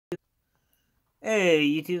Hey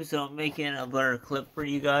YouTube, so I'm making a better clip for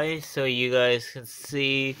you guys so you guys can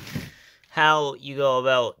see how you go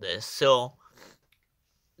about this. So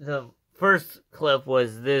the first clip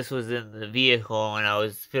was this was in the vehicle and I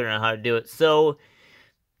was figuring out how to do it. So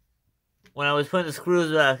when I was putting the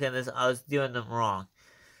screws back in this, I was doing them wrong.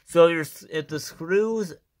 So if the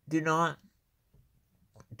screws do not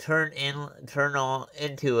turn on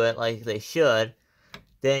into it like they should,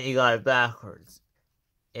 then you got it backwards.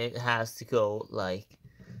 It has to go like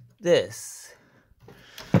this.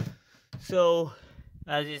 So,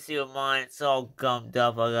 as you see with mine, it's all gummed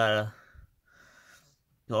up. I gotta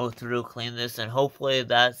go through, clean this, and hopefully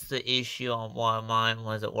that's the issue on why mine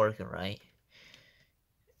wasn't working right.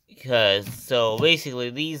 So basically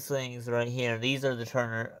these things right here, these are the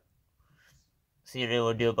turner. So you're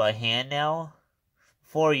able to do it by hand now.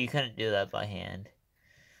 Before you couldn't do that by hand.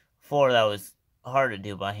 Before that was hard to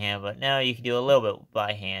do by hand, but now you can do a little bit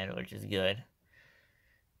by hand, which is good.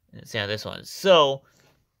 Let's see how this one. So,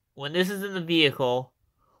 when this is in the vehicle,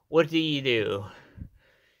 what do?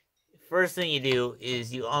 First thing you do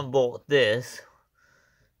is you unbolt this.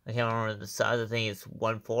 I can't remember the size. I think it's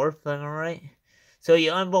 1/4, if I'm right. So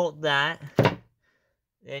you unbolt that.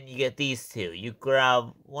 Then you get these two. You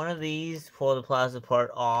grab one of these, pull the plastic part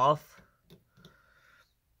off.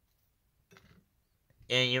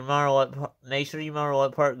 And make sure you remember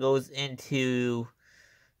what part goes into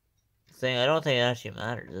thing. I don't think it actually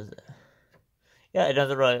matters, does it? Yeah, it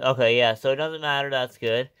doesn't really. Okay, yeah, so it doesn't matter. That's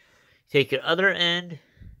good. Take your other end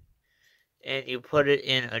and you put it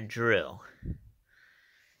in a drill.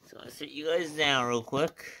 So I'll sit you guys down real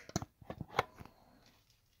quick.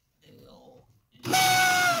 There you go.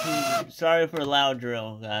 Sorry for a loud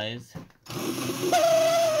drill, guys.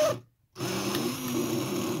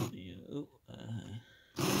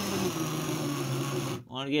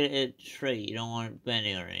 Want to get it straight. You don't want it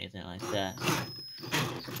bending or anything like that. There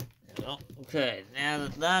you go. Okay, now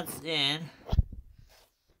that that's in,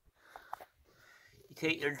 you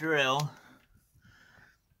take your drill,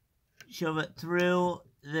 shove it through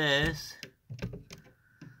this.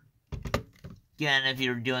 Again, if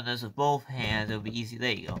you're doing this with both hands, it'll be easy.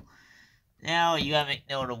 There you go. Now you gotta make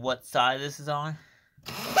note of what side this is on.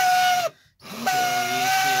 So you see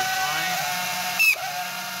it's fine.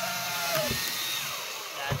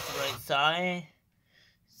 That's the right side.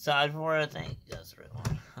 Side for it, I think that's the right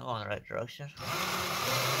one. I'm going the right direction.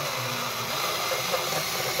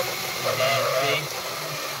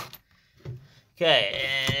 Okay,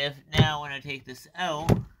 and now when I take this out,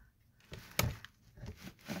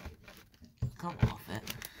 come off it.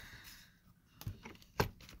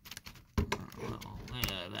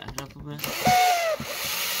 Back up a bit.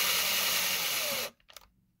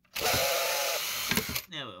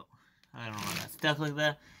 There we go. I don't know why that's stuck like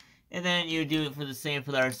that. And then you do it for the same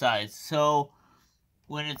for the other side. So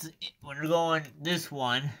when you're going this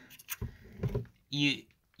one, you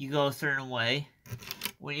go a certain way.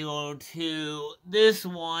 When you go to this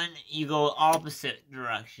one, you go opposite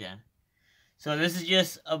direction. So this is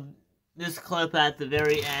just this clip at the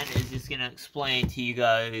very end is just gonna explain to you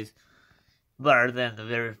guys better than the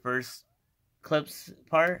very first clips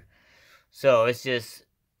part. So it's just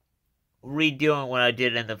redoing what I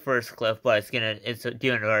did in the first clip, but it's doing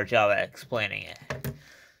a better job at explaining it.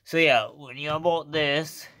 So yeah, when you unbolt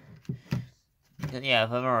this, yeah,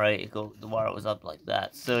 if I'm right, the wire was up like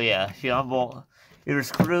that. So yeah, if you unbolt, your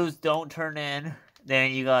screws don't turn in,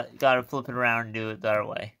 then you gotta flip it around and do it the other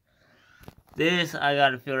way. This, I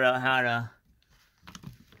gotta figure out how to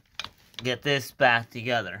get this back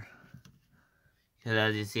together. Because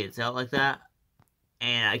as you see, it's out like that.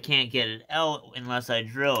 And I can't get it out unless I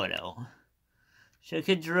drill it out. So I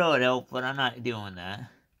could drill it out, but I'm not doing that.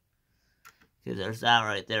 Because there's that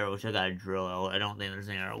right there, which I gotta drill out. I don't think there's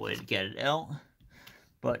any other way to get it out.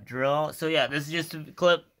 But drill out. So yeah, this is just a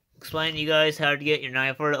clip explaining to you guys how to get your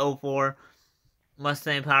 94-04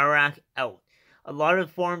 Mustang power rack out. A lot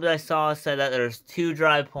of forums I saw said that there's 2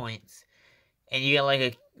 dry points. And you get like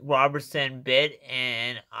a Robertson bit,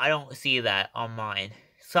 and I don't see that on mine.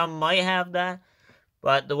 Some might have that,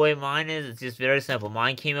 but the way mine is, it's just very simple.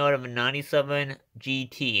 Mine came out of a 97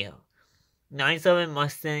 GT. 97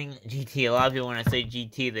 Mustang GT. A lot of people, when I say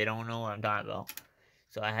GT, they don't know what I'm talking about.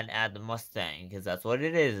 So I had to add the Mustang, because that's what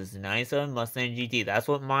it is. It's a 97 Mustang GT. That's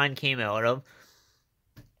what mine came out of.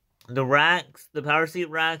 The racks, the power seat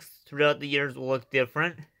racks, throughout the years will look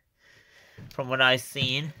different from what I've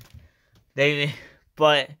seen.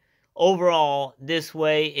 But overall, this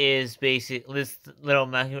way is this little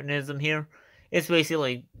mechanism here. It's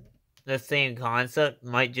basically the same concept.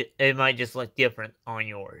 It might just look different on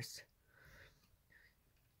yours.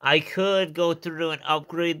 I could go through and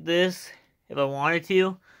upgrade this if I wanted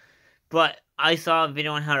to. But I saw a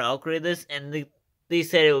video on how to upgrade this, and they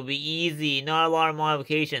said it would be easy, not a lot of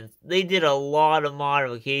modifications. They did a lot of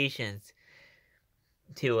modifications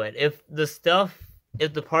to it. If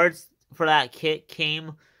the parts for that kit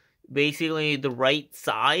came basically the right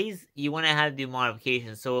size, you wouldn't have to do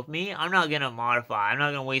modifications. So with me, I'm not gonna modify. I'm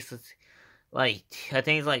not gonna waste this, like, I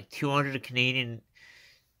think it's like 200 Canadian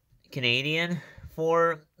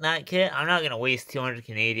for that kit. I'm not gonna waste 200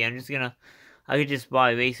 Canadian. I could just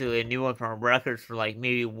buy basically a new one from Records for like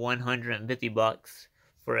maybe 150 bucks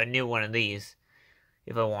for a new one of these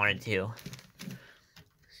if I wanted to.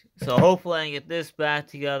 So hopefully I can get this back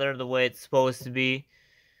together the way it's supposed to be.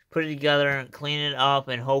 Put it together, clean it up,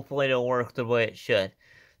 and hopefully it'll work the way it should.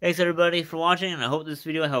 Thanks everybody for watching, and I hope this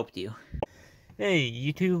video helped you. Hey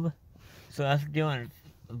YouTube. So after doing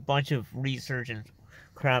a bunch of research and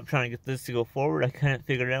crap trying to get this to go forward, I couldn't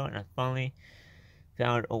figure it out, and I finally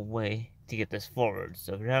found a way to get this forward.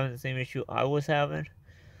 So if you're having the same issue I was having,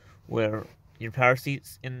 where your power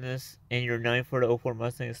seats in this and your 9404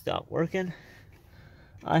 Mustang stop working,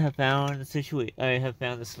 I have found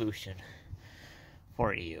the solution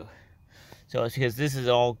for you. So it's because this is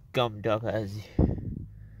all gummed up, as you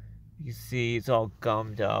can see. It's all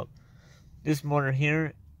gummed up. This motor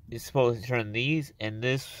here is supposed to turn these, and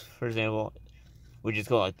this, for example, would just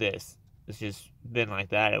go like this. It's just been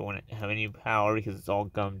like that. It wouldn't have any power because it's all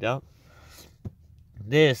gummed up.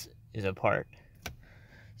 This is a part.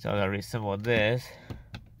 So I gotta reassemble this.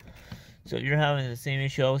 So if you're having the same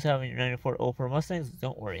issue I was having your 9404 Mustangs,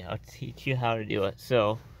 don't worry, I'll teach you how to do it.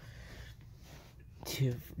 So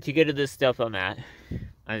to get to this stuff I'm at,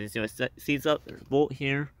 as you see my seats up, there's a bolt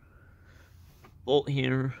here,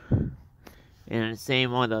 and the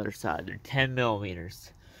same on the other side. They're 10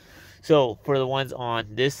 millimeters. So for the ones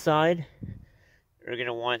on this side, you're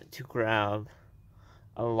gonna want to grab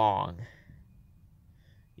a long.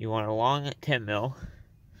 You want a long 10 mil,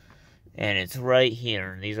 and it's right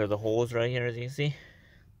here. These are the holes right here, as you can see.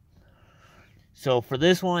 So for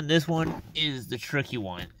this one is the tricky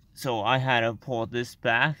one. So I had to pull this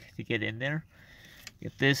back to get in there.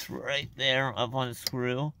 Get this right there up on the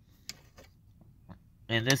screw.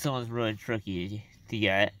 And this one's really tricky to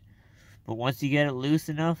get. But once you get it loose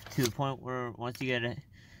enough to the point where once you get it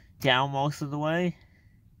down most of the way,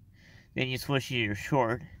 then you switch to your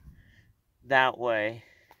short. That way,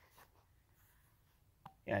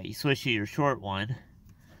 yeah, you switch to your short one.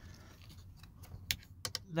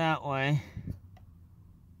 That way,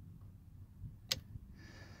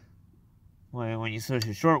 when you switch to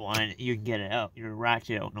the short one, you can get it out. You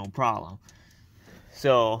ratchet out, no problem.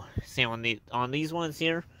 So, same on these ones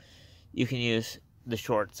here, you can use the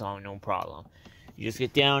shorts on, no problem. You just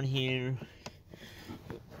get down here.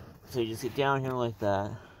 So you just get down here like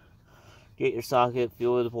that. Get your socket,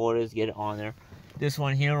 feel where the bolt is, get it on there. This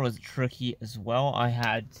one here was tricky as well. I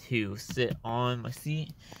had to sit on my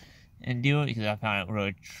seat and do it because I found it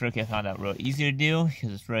really tricky. I found that really easy to do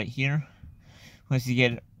because it's right here. Once you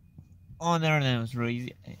get it on there, then it was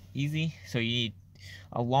really easy. So you need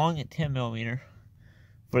a long 10 millimeter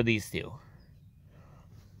for these two.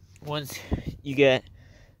 Once you get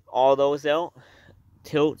all those out,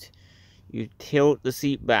 you tilt the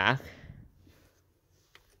seat back,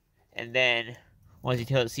 and then once you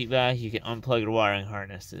tilt the seat back, you can unplug your wiring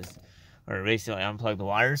harnesses, or basically unplug the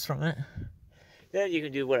wires from it. Then you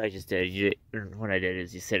can do what I just did. What I did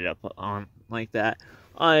is you set it up on like that.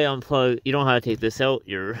 I unplugged. You don't have to take this out.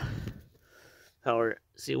 Your power.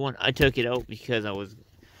 See, when I took it out because I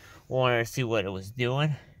wanted to see what it was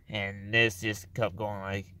doing, and this just kept going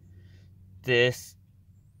like this.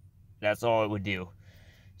 That's all it would do.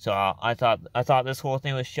 So I thought this whole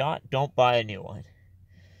thing was shot. Don't buy a new one.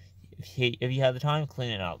 If you have the time, clean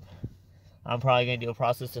it up. I'm probably gonna do a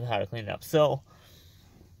process of how to clean it up. So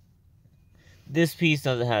this piece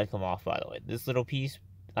doesn't have to come off, by the way. This little piece,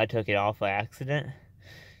 I took it off by accident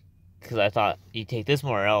because I thought you take this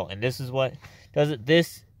motor out, and this is what does it.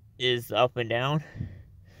 This is up and down.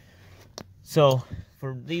 So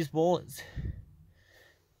for these bolts,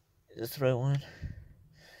 is this the right one?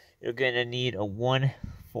 You're gonna need a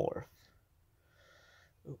 1/4.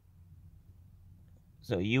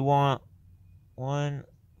 So you want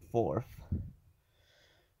 1/4.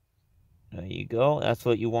 There you go. That's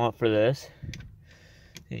what you want for this.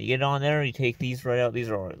 And you get on there, you take these right out. These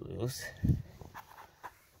are already loose.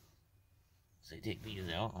 So you take these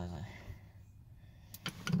out.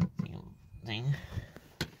 Thing.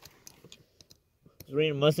 There's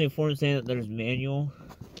reading Mustang forum saying that there's manual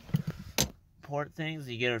port things.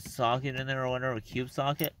 You get a socket in there or whatever, a cube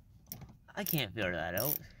socket. I can't figure that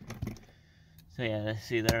out. So yeah,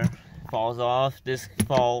 see there, falls off. This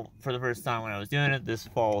fall, for the first time when I was doing it, this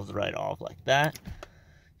falls right off like that.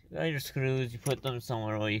 You got your screws, you put them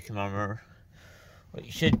somewhere where you can remember. What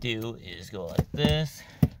you should do is go like this.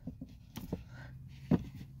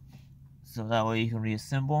 So that way you can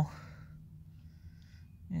reassemble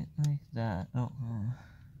it like that. You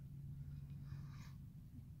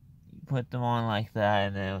put them on like that,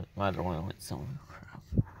 and then my other one went somewhere. Crap.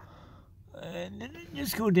 And then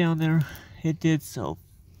just go down there. It did so.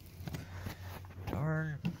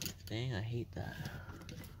 Darn thing, I hate that.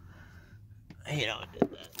 I hate how it did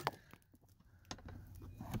that.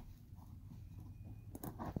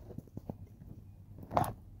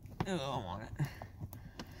 Oh, I want it.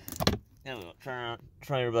 There we go.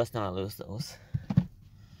 Try your best not to lose those.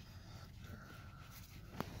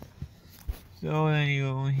 So then you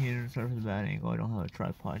go in here and start from the bad angle. I don't have a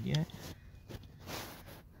tripod yet.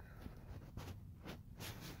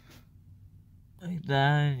 Like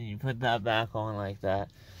that, and you put that back on like that.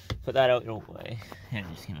 Put that out your way. And it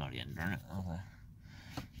just came out again, darn it. Okay.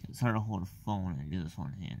 It's hard to hold a phone and do this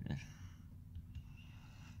one-handed.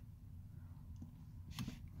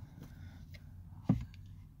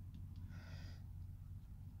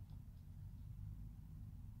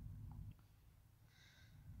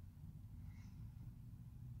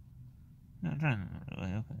 No, I'm trying to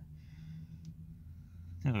really, okay.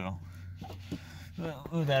 There we go. Well,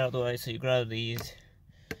 move that out of the way, so you grab these,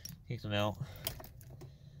 take them out.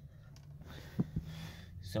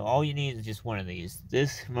 So all you need is just one of these.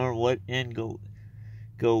 This, remember what end go.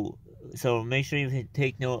 So make sure you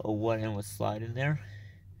take note of what end would slide in there.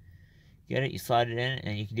 Get it? You slide it in,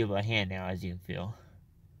 and you can do it by hand now, as you can feel.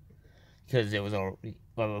 Because it was already,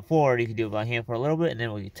 well, before you could do it by hand for a little bit, and then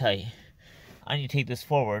it would get tight. I need to take this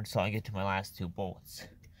forward so I get to my last two bolts.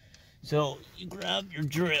 So you grab your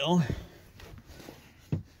drill.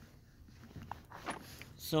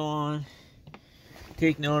 So on.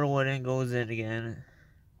 Take note of what end goes in again.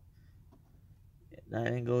 That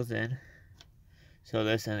end goes in. So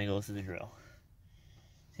this end goes to the drill.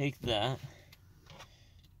 Take that.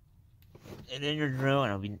 And then your drill,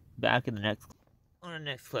 and I'll be back in the next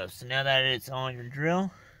clip. So now that it's on your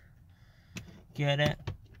drill, get it.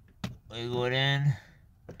 Wiggle it in.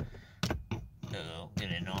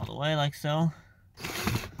 Get it all the way like so.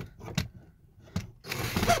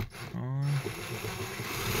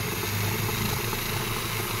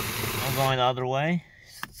 I'm going the other way.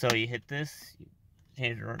 So you hit this, you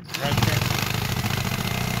change the direction.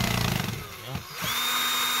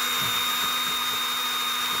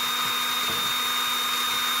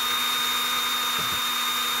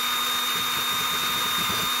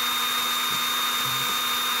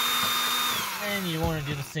 And you want to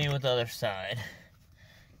do the same with the other side.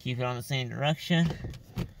 Keep it on the same direction.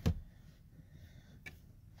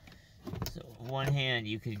 So with one hand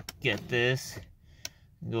you could get this,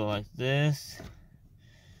 go like this,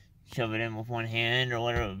 shove it in with one hand or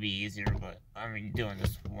whatever would be easier, but I'm doing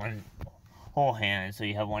this one whole hand, so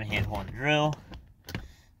you have one hand holding the drill,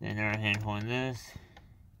 then another hand holding this.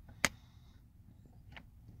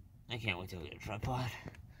 I can't wait till we get a tripod.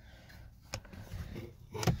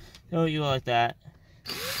 So you go like that.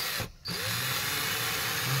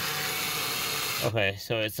 Okay,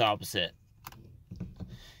 so it's opposite.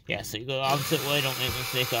 Yeah, so you go the opposite way, don't make the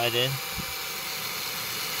mistake I did.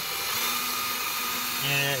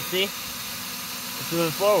 And see? It's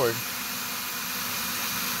moving forward.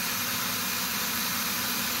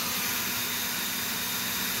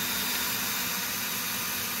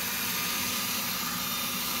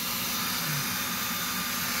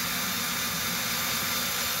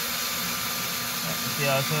 See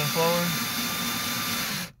how it's moving forward?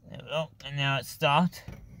 There we go. And now it's stopped.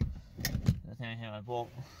 I think I hit my bolt.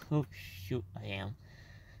 Oops, shoot, I am.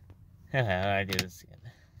 I do this again.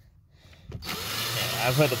 Yeah,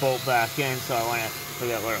 I put the bolt back in, so I want to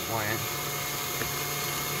forget where it went.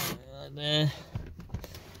 Like that.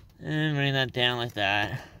 And bring that down like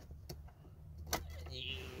that.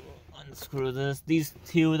 You unscrew this. These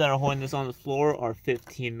two that are holding this on the floor are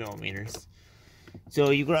 15 millimeters. So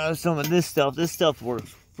you grab some of this stuff. This stuff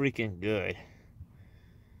works freaking good.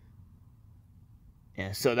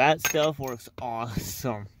 Yeah, so that stuff works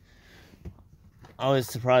awesome. I was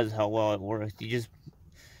surprised how well it works. You just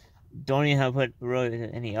don't even have to put really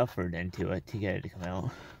any effort into it to get it to come out.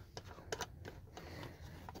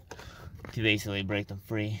 To basically break them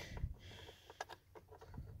free.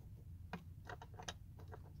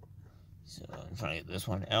 So I'm trying to get this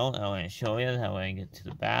one out. I want to show you how I can get to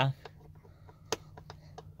the back.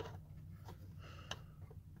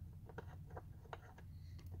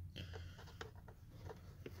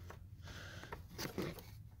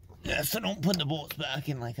 Yeah, so don't put the bolts back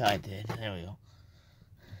in like I did. There we go.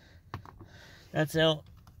 That's out.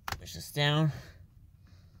 Push this down.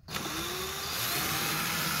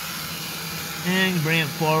 And bring it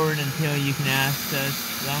forward until you can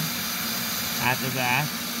access them at the back.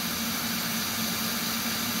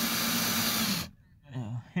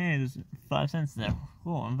 Oh, hey, there's 5 cents there.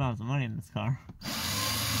 Cool, I found some money in this car.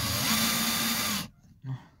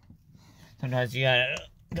 Sometimes you gotta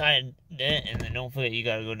do it, and then don't forget you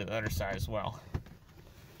gotta go to the other side as well,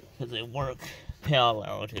 because they work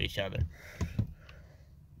parallel to each other.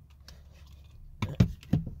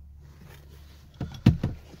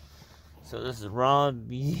 So this is raw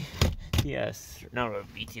BTS, not raw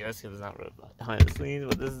BTS because it's not raw behind the scenes,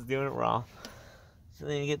 but this is doing it raw. So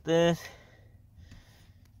then you get this,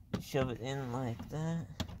 you shove it in like that,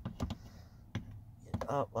 get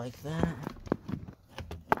up like that.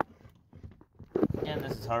 And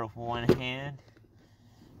this is hard with one hand.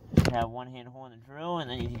 You have one hand holding the drill, and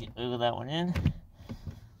then you can wiggle that one in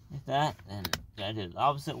like that. And you gotta do it the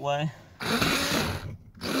opposite way.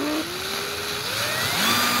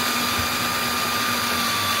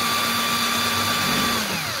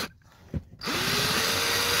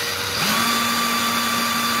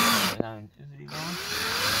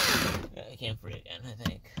 Yeah, I came free again, I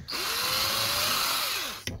think.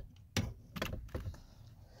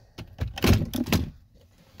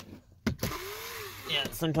 Yeah,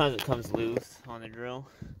 sometimes it comes loose on the drill.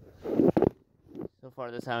 So far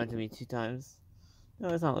this happened to me 2 times. No,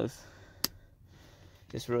 it's not loose.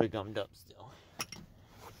 Just really gummed up still.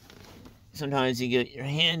 Sometimes you get your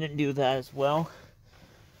hand and do that as well.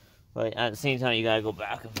 But at the same time you gotta go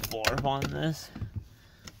back and forth on this.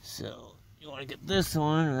 So you wanna get this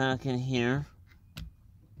one back in here.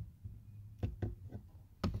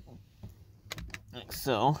 Like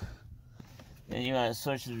so. Then you gotta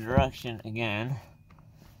switch the direction again.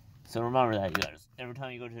 So remember that, you gotta, every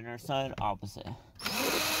time you go to the other side, opposite.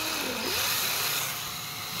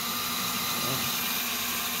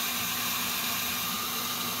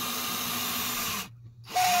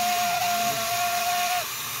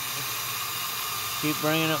 Keep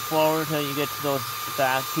bringing it forward until you get to those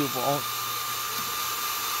back 2 bolts.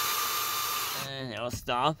 And it'll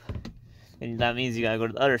stop. And that means you gotta go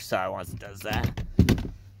to the other side once it does that.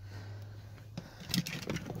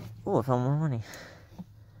 Oh, I found more money.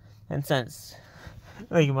 10 cents.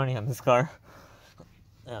 Making money on this car.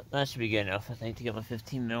 That should be good enough, I think, to get my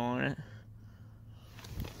 15 mil on it.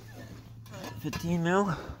 15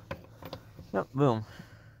 mil. Yep, boom.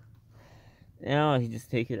 Now I can just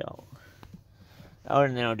take it out.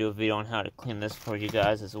 And then I'll do a video on how to clean this for you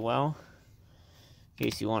guys as well, in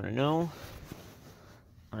case you want to know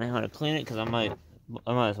on how to clean it, because I might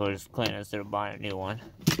as well just clean it instead of buying a new one.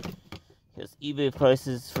 Because eBay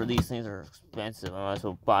prices for these things are expensive. I might as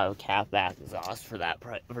well buy a cap-back exhaust for that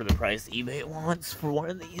for the price eBay wants for one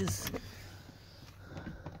of these.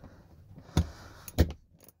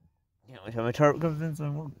 Yeah, every time my tarp comes in, so I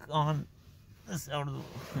work on this out of the way.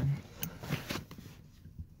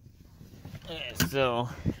 Okay, so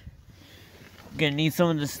I'm gonna need some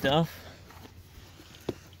of this stuff.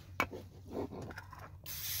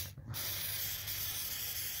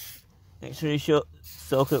 Make sure you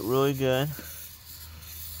soak it really good.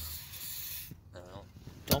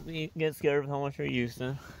 Don't get scared of how much you're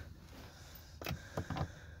using. If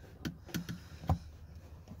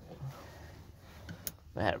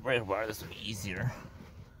I had a brake bar, this would be easier.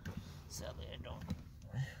 Sadly, I don't.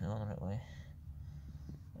 Am I on the right way?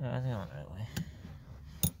 Yeah, I think I'm on the right way.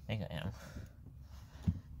 I think I am.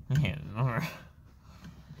 I can't remember.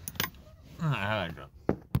 I gotta drop.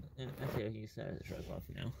 I feel like you started the truck off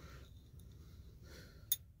now.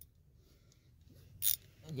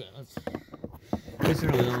 Okay, let's sure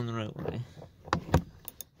we're going the right way.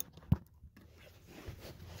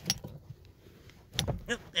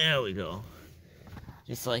 Yep, there we go.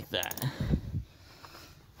 Just like that.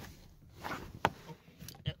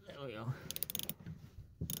 Yep, there we go.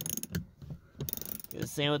 Do the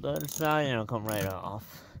same with the other side and it'll come right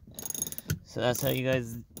off. So that's how you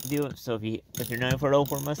guys do it. So if your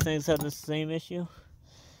 944 Mustangs have the same issue,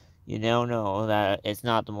 you now know that it's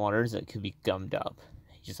not the motors that could be gummed up.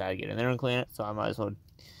 You just gotta get in there and clean it, so I might as well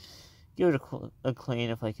give it a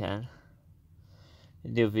clean if I can.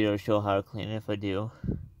 And do a video to show how to clean it if I do.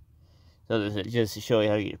 So this is just to show you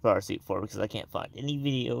how to get your power seat forward, because I can't find any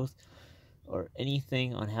videos or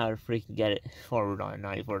anything on how to freaking get it forward on a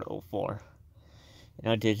 9404.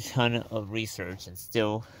 And I did a ton of research and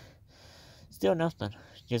still nothing.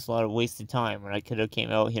 Just a lot of wasted time when I could have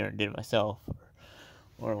came out here and did it myself.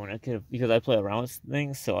 Or when I could have, because I play around with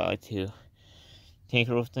things, so I like to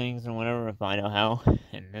tinker with things and whatever and find out how.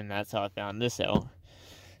 And then that's how I found this out.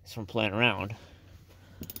 It's from playing around.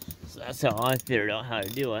 So that's how I figured out how to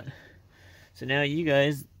do it. So now you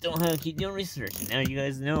guys don't have to keep doing research. Now you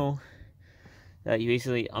guys know that you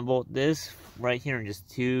basically unbolt this right here in just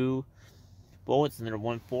 2 bullets, and they're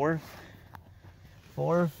 1/4,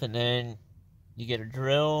 and then you get a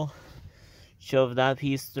drill, shove that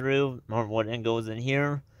piece through. Remember what end goes in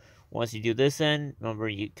here. Once you do this end, remember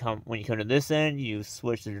when you come to this end, you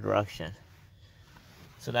switch the direction.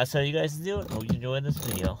 So that's how you guys do it. Hope you enjoyed this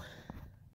video.